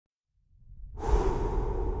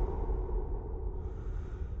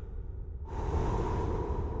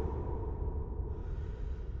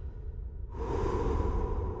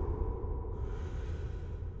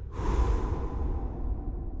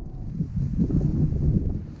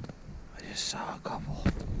just saw a couple.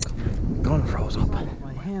 Gun froze up.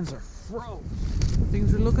 My hands are froze.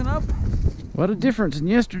 Things are looking up. What a difference in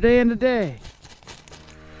yesterday and today.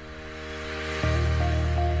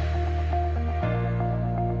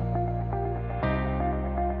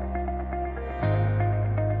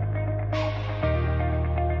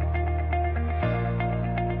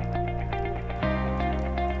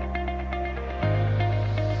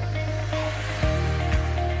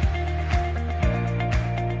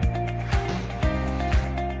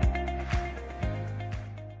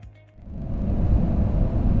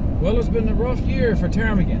 Well, it's been a rough year for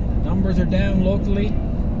ptarmigan. The numbers are down locally,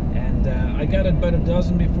 and I got about a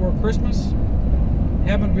dozen before Christmas.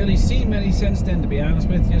 Haven't really seen many since then, to be honest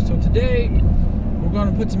with you. So today, we're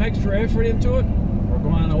going to put some extra effort into it. We're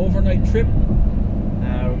going on an overnight trip.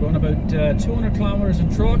 We're going about 200 kilometers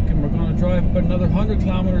in truck, and we're going to drive about another 100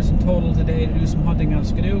 kilometers in total today to do some hunting on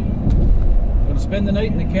Skidoo. We're going to spend the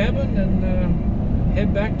night in the cabin and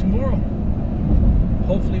head back tomorrow.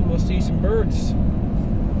 Hopefully we'll see some birds.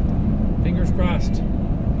 Fingers crossed.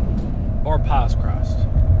 Or paws crossed.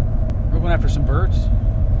 We're going after some birds.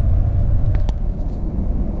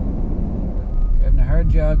 Having a hard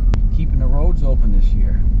job keeping the roads open this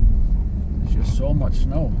year. There's just so much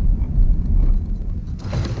snow.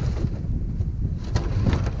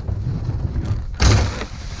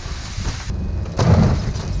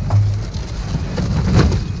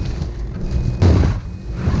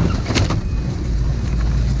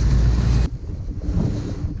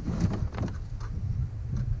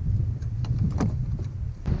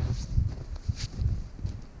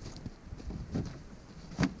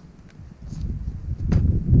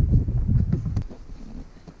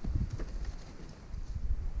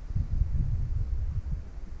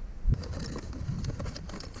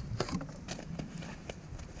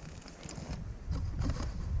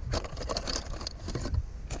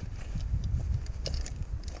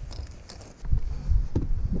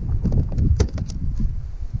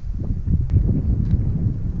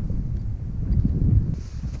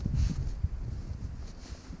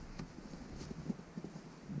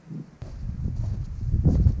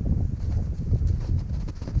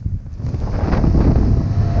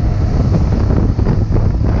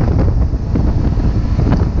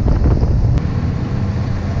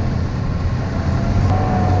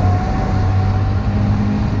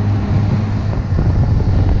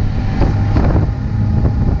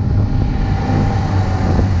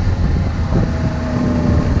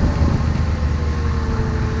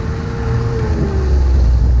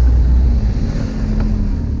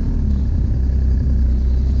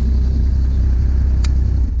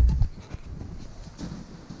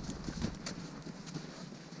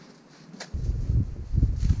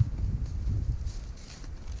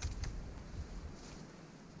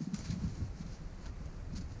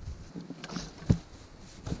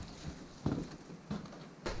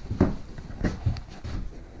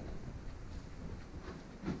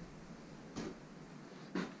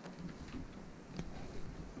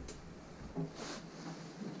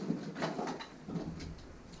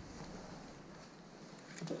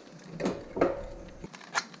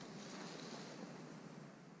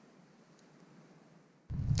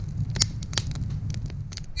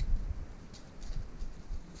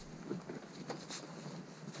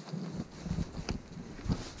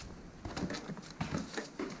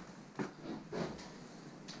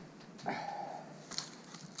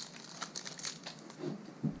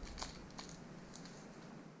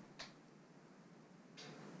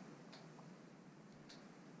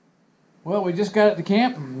 Well, we just got at the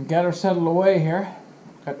camp and got her settled away here.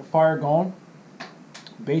 Got the fire going.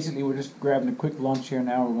 Basically, we're just grabbing a quick lunch here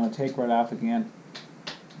now. We're going to take right off again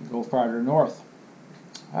and go farther north.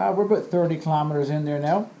 We're about 30 kilometers in there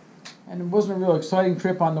now. And it wasn't a real exciting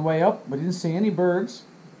trip on the way up. We didn't see any birds.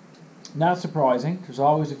 Not surprising. There's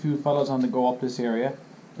always a few fellas on the go up this area.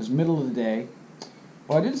 It was middle of the day.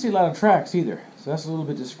 Well, I didn't see a lot of tracks either. So that's a little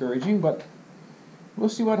bit discouraging, but we'll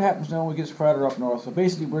see what happens now when we get farther up north. So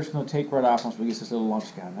basically, we're just going to take right off once we get this little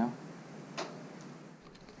lunch down now.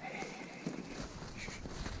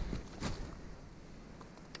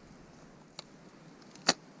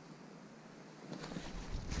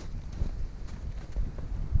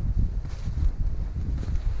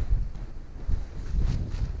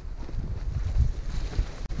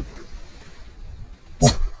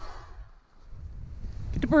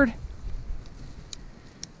 Get the bird.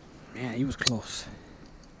 Man, he was close.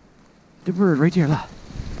 The bird right there, look. I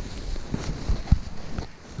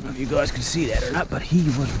don't know if you guys can see that or not, but he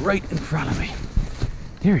was right in front of me.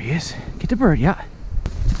 There he is. Get the bird, yeah.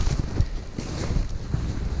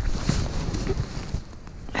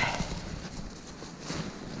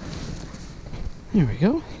 There we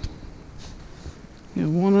go. Got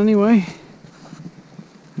one anyway.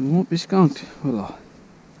 It won't be skunked. Willow.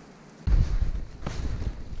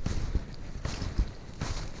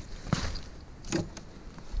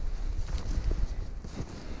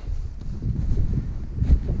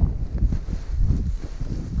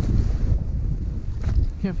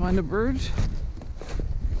 Can't find the birds.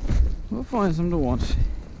 We'll find some to once.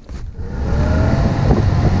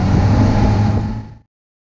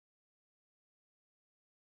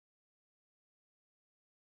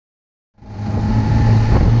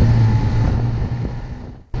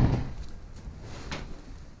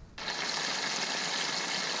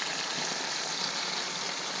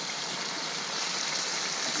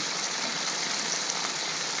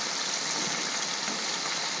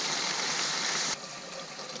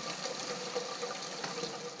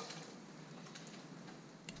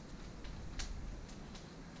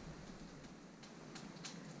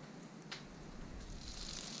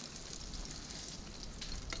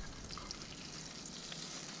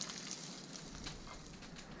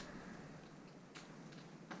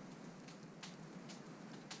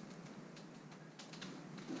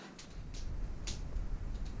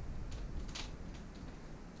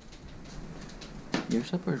 Your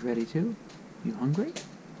supper's ready too. You hungry?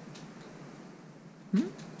 You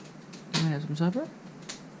wanna have some supper?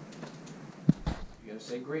 You gotta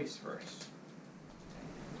say grace first.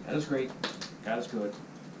 God is great. God is good.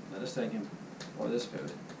 Let us thank Him for this food.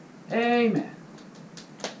 Amen.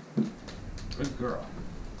 Good girl.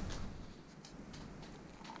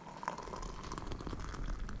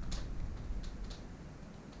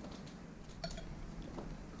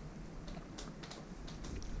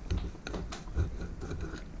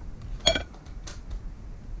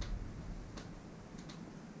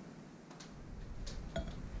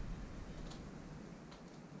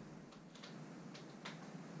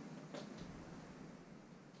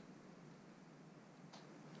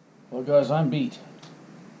 Well guys, I'm beat.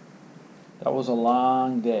 That was a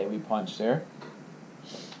long day we punched there.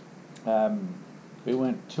 We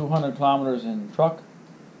went 200 kilometers in truck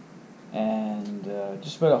and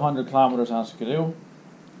just about 100 kilometers on skidoo.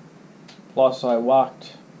 Plus I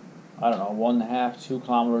walked, I don't know, 1.5, 2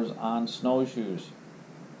 kilometers on snowshoes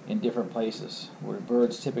in different places where the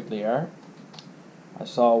birds typically are. I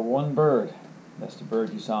saw one bird. That's the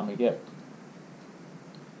bird you saw me get.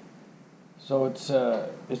 So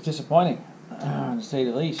it's disappointing, to say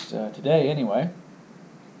the least, today anyway.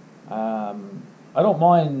 I don't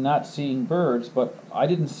mind not seeing birds, but I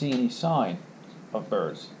didn't see any sign of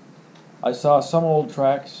birds. I saw some old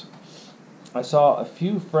tracks. I saw a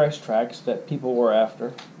few fresh tracks that people were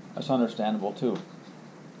after. That's understandable too.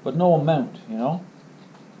 But no amount, you know.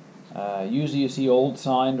 Usually you see old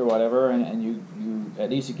signs or whatever, and you at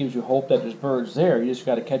least it gives you hope that there's birds there. You just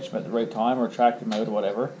got to catch them at the right time or track them out or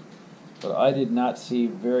whatever. But I did not see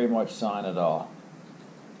very much sign at all.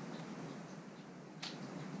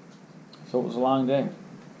 So it was a long day.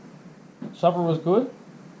 Supper was good.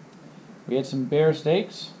 We had some bear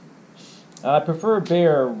steaks. I prefer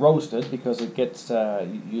bear roasted because it gets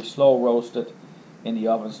you slow roast it in the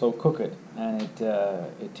oven, slow cook it, and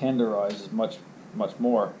it tenderizes much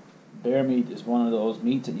more. Bear meat is one of those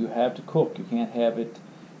meats that you have to cook. You can't have it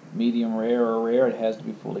medium rare or rare. It has to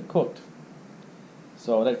be fully cooked.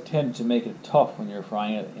 So that tends to make it tough when you're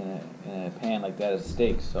frying it in a pan like that as a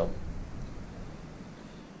steak. So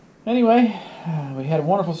anyway, we had a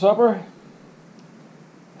wonderful supper.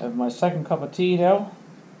 I have my second cup of tea now.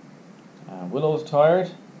 Willow's tired.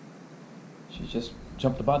 She just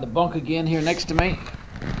jumped about the bunk again here next to me.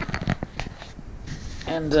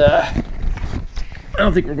 And I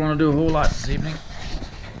don't think we're going to do a whole lot this evening.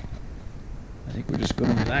 I think we're just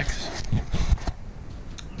going to relax.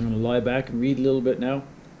 I'm going to lie back and read a little bit now.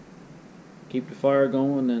 Keep the fire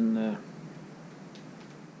going, and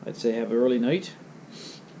I'd say have an early night.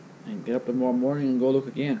 And get up tomorrow morning and go look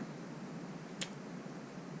again.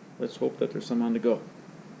 Let's hope that there's some on the go.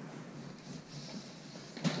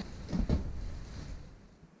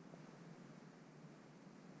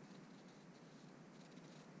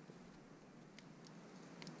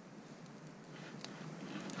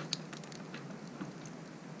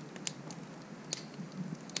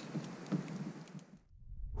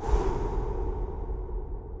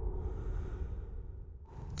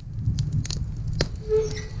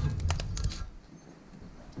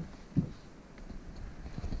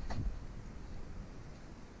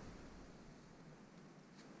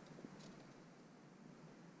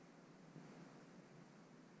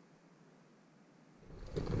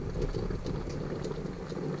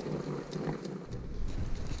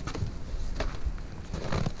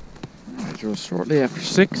 It was shortly after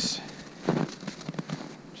 6.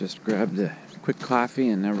 Just grabbed a quick coffee,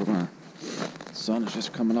 and now we're gonna. The sun is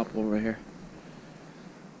just coming up over here,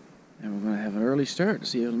 and we're gonna have an early start to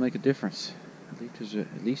see if it'll make a difference.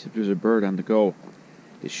 At least if there's a bird on the go,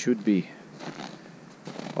 it should be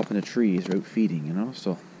up in the trees or out feeding, you know.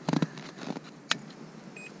 So.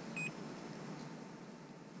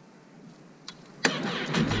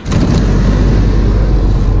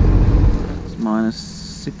 It's minus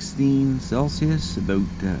 16 Celsius, about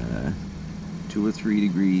 2 or 3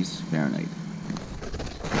 degrees Fahrenheit.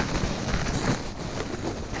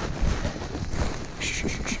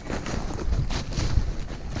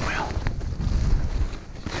 Well,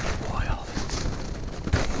 wild.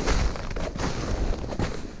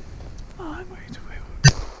 Oh, wait.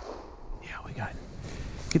 Yeah, we got it.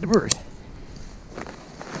 Get the bird.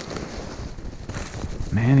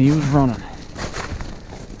 Man, he was running.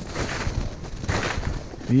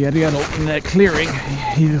 He had to get open that clearing.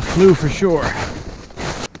 He flew for sure.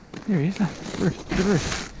 There he is. Bird. The bird.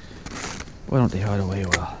 Why don't they hide away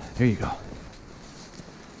well? There you go.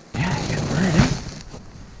 Yeah, you got a bird, eh?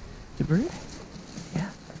 The bird? Yeah.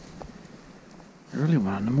 Early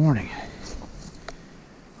one in the morning.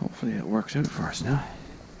 Hopefully it works out for us now.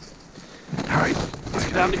 Alright, let's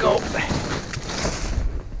get on to go.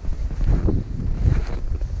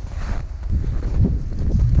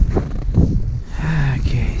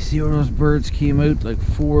 See how those birds came out, like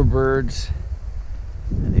 4 birds,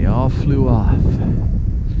 and they all flew off.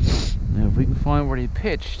 Now if we can find where they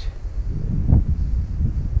pitched,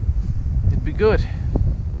 it'd be good.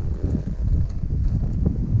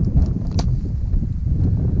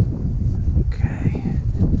 Okay.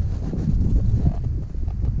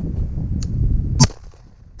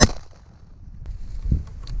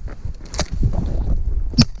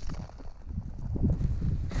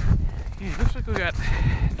 Okay, looks like we got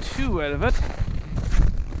 2 out of it.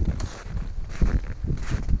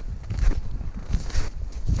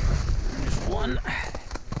 There's 1.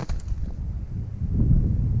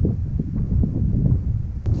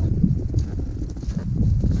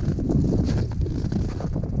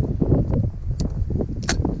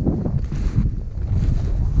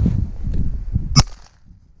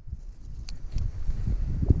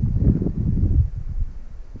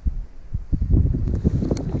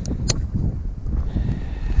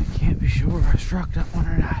 Sure if I struck that one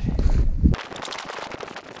or not.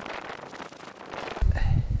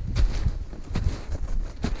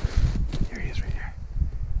 There he is right there.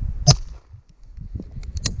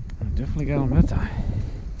 I definitely got him that time.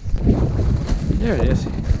 There it is.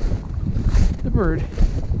 The bird.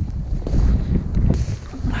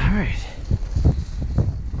 Alright.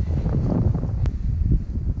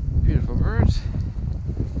 Beautiful birds.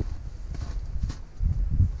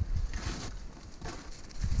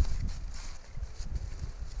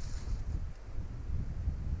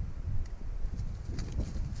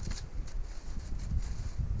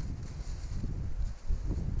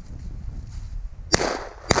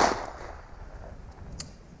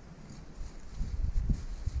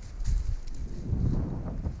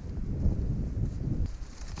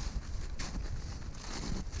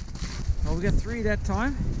 Well, we got 3 that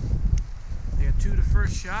time. I got 2 the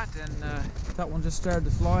first shot, and that one just started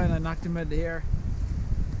to fly, and I knocked him out of the air.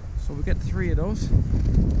 So we got 3 of those.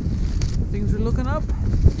 Things are looking up.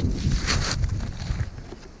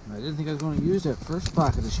 I didn't think I was going to use that first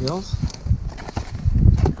pack of the shells.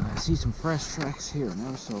 And I see some fresh tracks here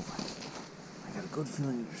now, so I got a good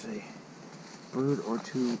feeling there's a bird or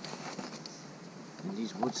 2 in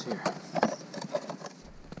these woods here. I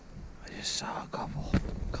just saw a couple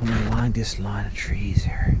coming along this line of trees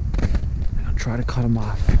here. I'm gonna try to cut them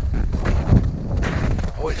off.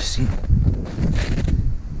 Oh, I just see them.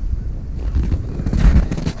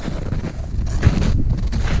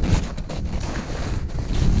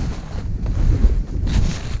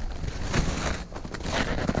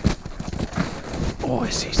 Oh, I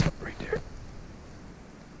see something right there.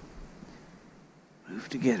 Move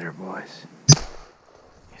together, boys.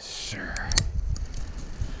 Yes, sir.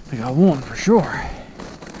 I got 1 for sure.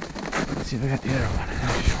 Let's see if I got the other one. I'm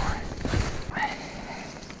not sure.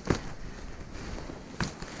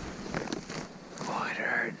 Oh, it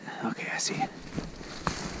hurt. Okay, I see it.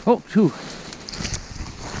 Oh, 2.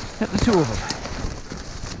 Got the 2 of them.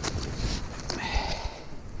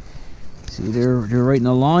 See, they're right in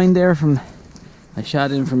a line there from. I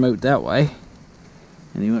shot in from out that way,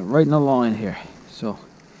 and he went right in the line here. So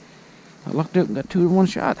I lucked out and got 2 in 1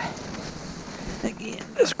 shot. Again,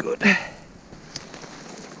 that's good.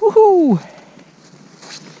 Woohoo!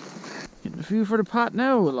 Getting a few for the pot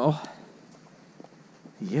now, Willow.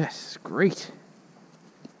 Yes, great.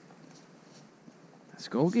 Let's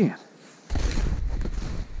go again.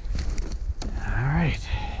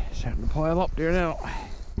 pile up there now.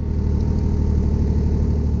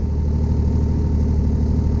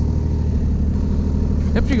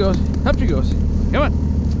 Up she goes, up she goes. Come on.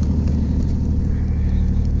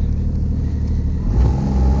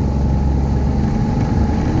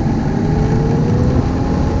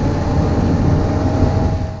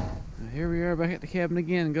 Here we are back at the cabin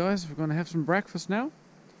again, guys. We're going to have some breakfast now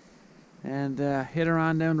and head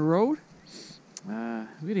around down the road. We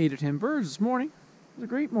had 8 or 10 birds this morning. It was a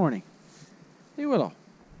great morning. Hey, Willow.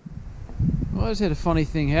 Well, I just had a funny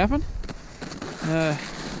thing happen.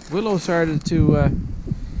 Willow started to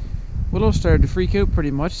freak out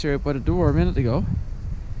pretty much there out by the door a minute ago.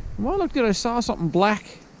 And when I looked at it, I saw something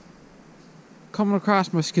black coming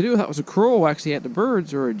across my skidoo. That was a crow actually at the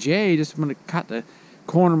birds, or a jay, just when it caught the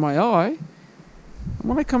corner of my eye. And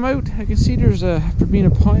when I come out, I can see there's a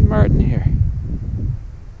pine marten here.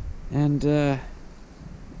 And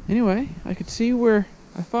anyway, I could see where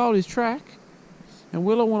I followed his track, and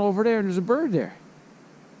Willow went over there, and there's a bird there.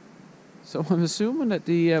 So I'm assuming that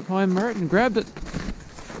the pine marten grabbed it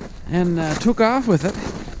and took off with it.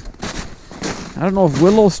 I don't know if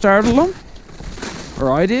Willow startled him,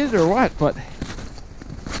 or I did, or what, but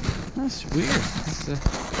that's weird.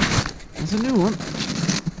 That's a new one.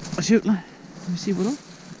 Oh, shoot, let me see, Willow.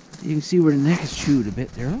 You can see where the neck is chewed a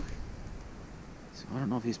bit there, look. So I don't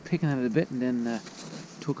know if he's picking at it a bit and then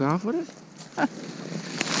took off with it.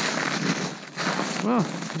 Well,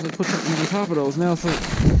 I'll put something on the top of those now so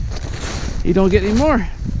you don't get any more.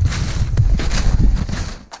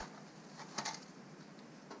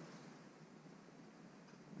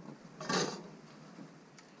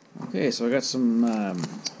 Okay, so I got some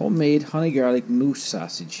homemade honey garlic moose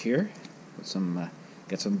sausage here.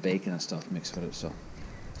 Got some bacon and stuff mixed with it. So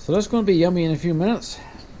that's going to be yummy in a few minutes,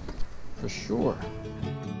 for sure.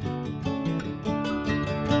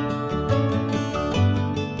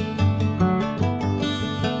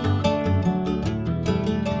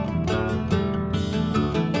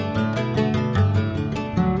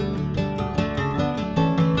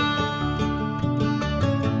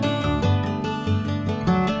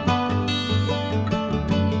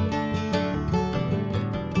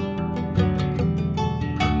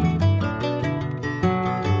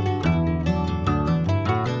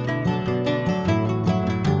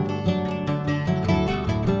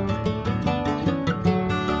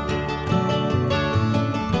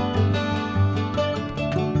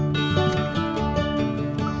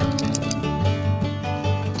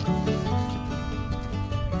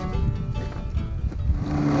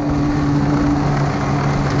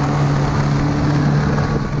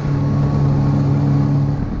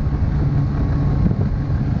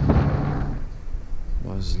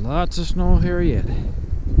 Lots of snow here yet.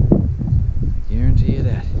 I guarantee you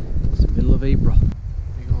that. It's the middle of April.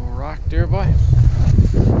 Big old rock there, boy.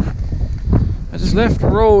 I just left the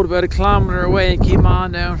road about 1 kilometer away and came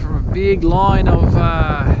on down from a big line of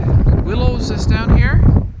willows that's down here.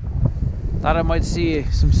 Thought I might see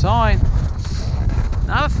some sign.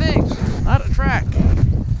 Not a thing. Not a track.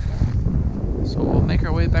 So we'll make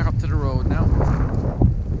our way back up to the road now.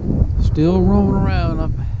 Still roaming around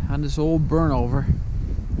up on this old burnover.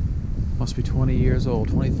 Must be 20 years old,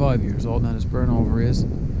 25 years old now this burnover is.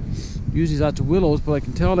 Usually lots of willows, but I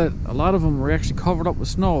can tell that a lot of them were actually covered up with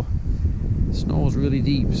snow. The snow is really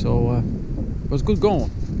deep, so it was good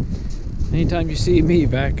going. Anytime you see me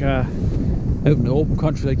back out in the open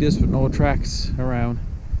country like this with no tracks around,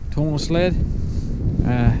 towing a sled,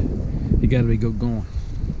 you gotta be good going.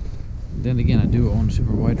 Then again, I do own a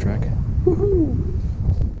super wide track. Woohoo!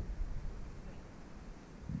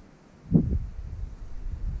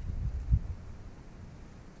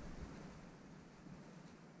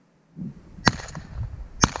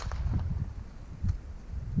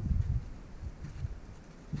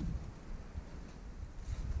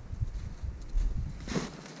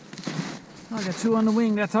 I got 2 on the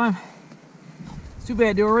wing that time. It's too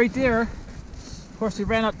bad they were right there. Of course, they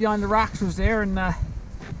ran up behind the rocks was there, and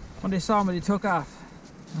when they saw me, they took off.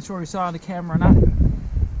 I'm not sure we saw on the camera or not.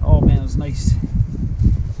 Oh man, it was nice.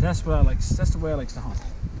 That's what I like. That's the way I like to hunt.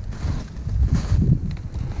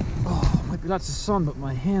 Oh, might be lots of sun, but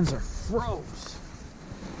my hands are froze.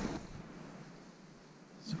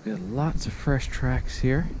 So we've got lots of fresh tracks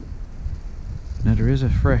here. Now there is a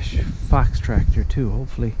fresh fox track there too.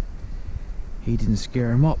 Hopefully he didn't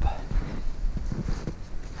scare him up.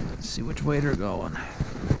 Let's see which way they're going.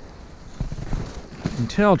 You can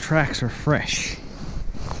tell tracks are fresh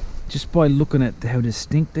just by looking at how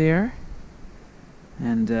distinct they are.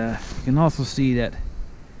 And you can also see that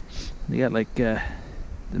they got like the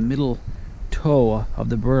middle toe of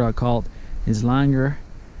the bird, I call it, is longer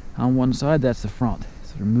on one side. That's the front.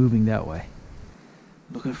 So they're moving that way.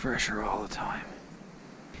 Looking fresher all the time.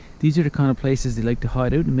 These are the kind of places they like to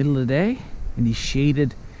hide out in the middle of the day, in these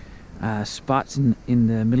shaded spots in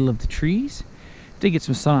the middle of the trees. If they get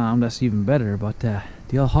some sun on them, that's even better, but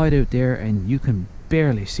they'll hide out there and you can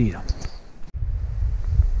barely see them.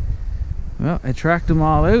 Well, I tracked them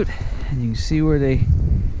all out, and you can see where they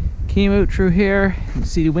came out through here. You can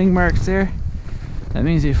see the wing marks there. That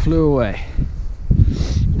means they flew away.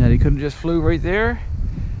 Now they could have just flew right there,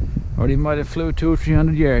 or they might have flew 200 or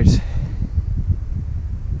 300 yards.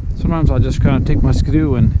 Sometimes I'll just kind of take my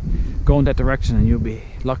skidoo and go in that direction, and you'll be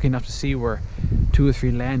lucky enough to see where 2 or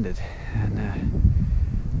 3 landed. And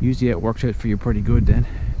usually it works out for you pretty good then.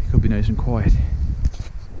 It could be nice and quiet.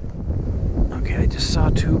 Okay, I just saw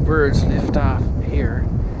 2 birds lift off here,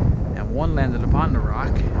 and one landed upon the rock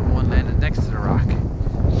and one landed next to the rock.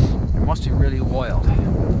 It must be really wild.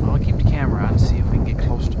 I'll keep the camera on and see if we can get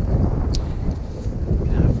close to them.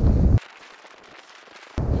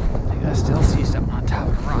 I think I still see something on top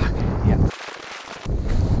of the rock. Yep.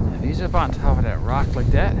 If he's up on top of that rock like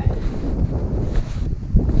that,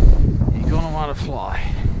 he's gonna want to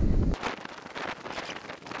fly.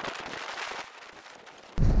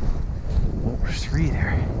 Oh, there's 3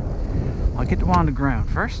 there. I'll get the one on the ground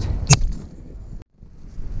first.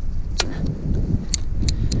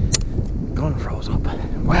 Gun froze up.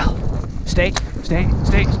 Well, stay.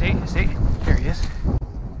 There he is.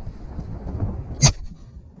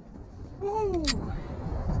 Woo!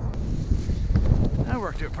 That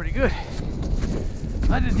worked out pretty good.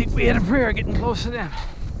 I didn't think we had a prayer getting close to them.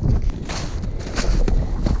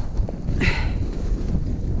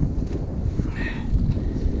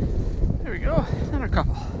 There we go. Another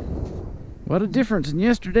couple. What a difference in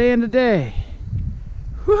yesterday and today.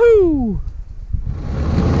 Woohoo!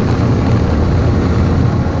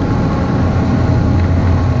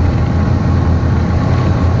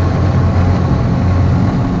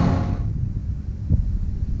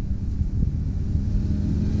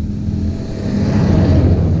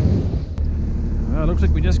 Well, looks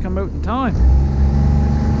like we just come out in time.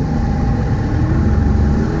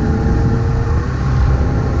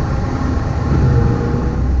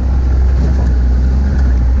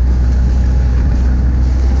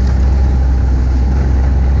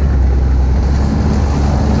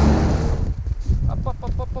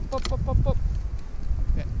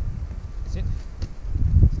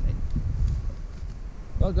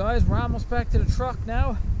 Well guys, we're almost back to the truck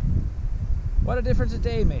now. What a difference a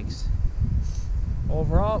day makes.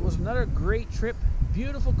 Overall, it was another great trip.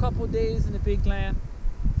 Beautiful couple of days in the big land.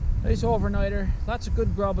 Nice overnighter. Lots of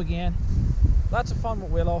good grub again. Lots of fun with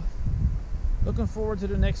Willow. Looking forward to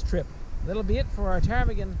the next trip. That'll be it for our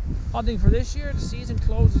ptarmigan hunting for this year. The season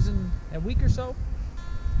closes in a week or so.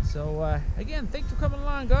 So again, thanks for coming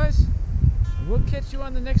along guys. And we'll catch you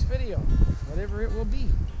on the next video, whatever it will be.